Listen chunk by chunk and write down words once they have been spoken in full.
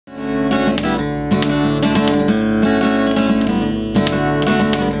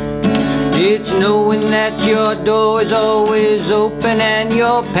It's knowing that your door is always open and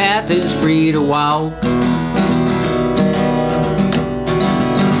your path is free to walk.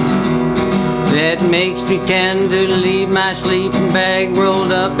 That makes me tend to leave my sleeping bag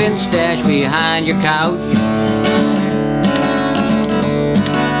rolled up and stashed behind your couch.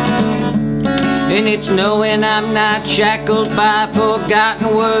 And it's knowing I'm not shackled by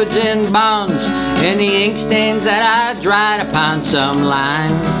forgotten words and bonds and the ink stains that I dried upon some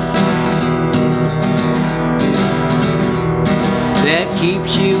line. That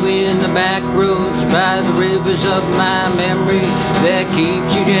keeps you in the back roads by the rivers of my memory, that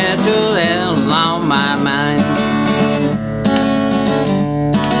keeps you gentle and on my mind.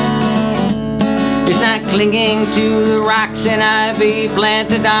 It's not clinging to the rocks and ivy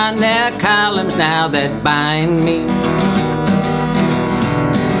planted on their columns now that bind me,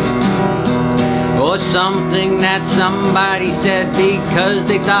 or something that somebody said because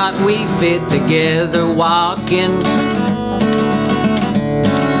they thought we fit together walking.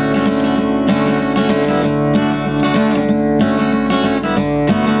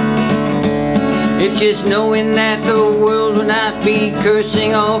 It's just knowing that the world will not be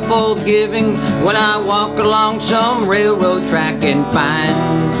cursing or forgiving when I walk along some railroad track and find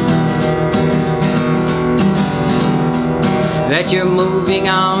that you're moving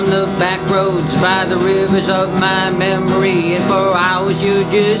on the back roads by the rivers of my memory, and for hours you're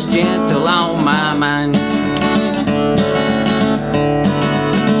just gentle on my mind.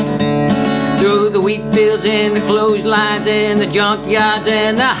 Through the wheat fields and the clotheslines and the junkyards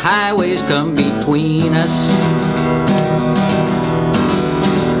and the highways come between us.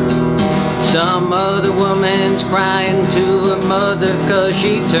 Some other woman's crying to her mother 'cause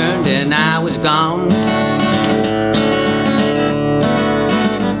she turned and I was gone.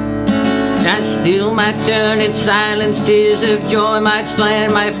 I still might turn in silence, tears of joy might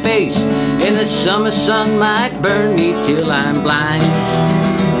slant my face, and the summer sun might burn me till I'm blind.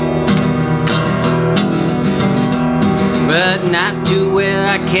 But not to where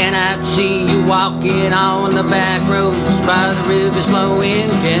I cannot see you walking on the back roads by the rivers flowing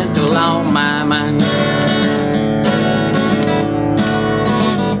gentle on my mind.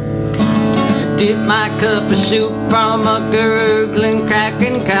 Dip my cup of soup from a gurgling,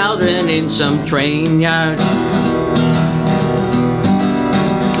 cracking cauldron in some train yard.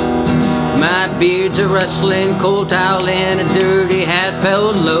 My beard's a rustling, cold towel and a dirty hat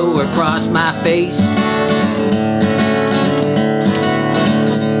fell low across my face.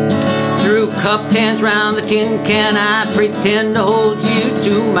 Cupped hands round the tin can, I pretend to hold you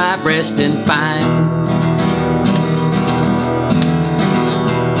to my breast and find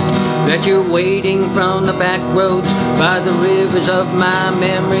that you're waiting from the back roads by the rivers of my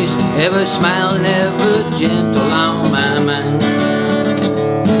memories, ever smiling, ever gentle on my mind.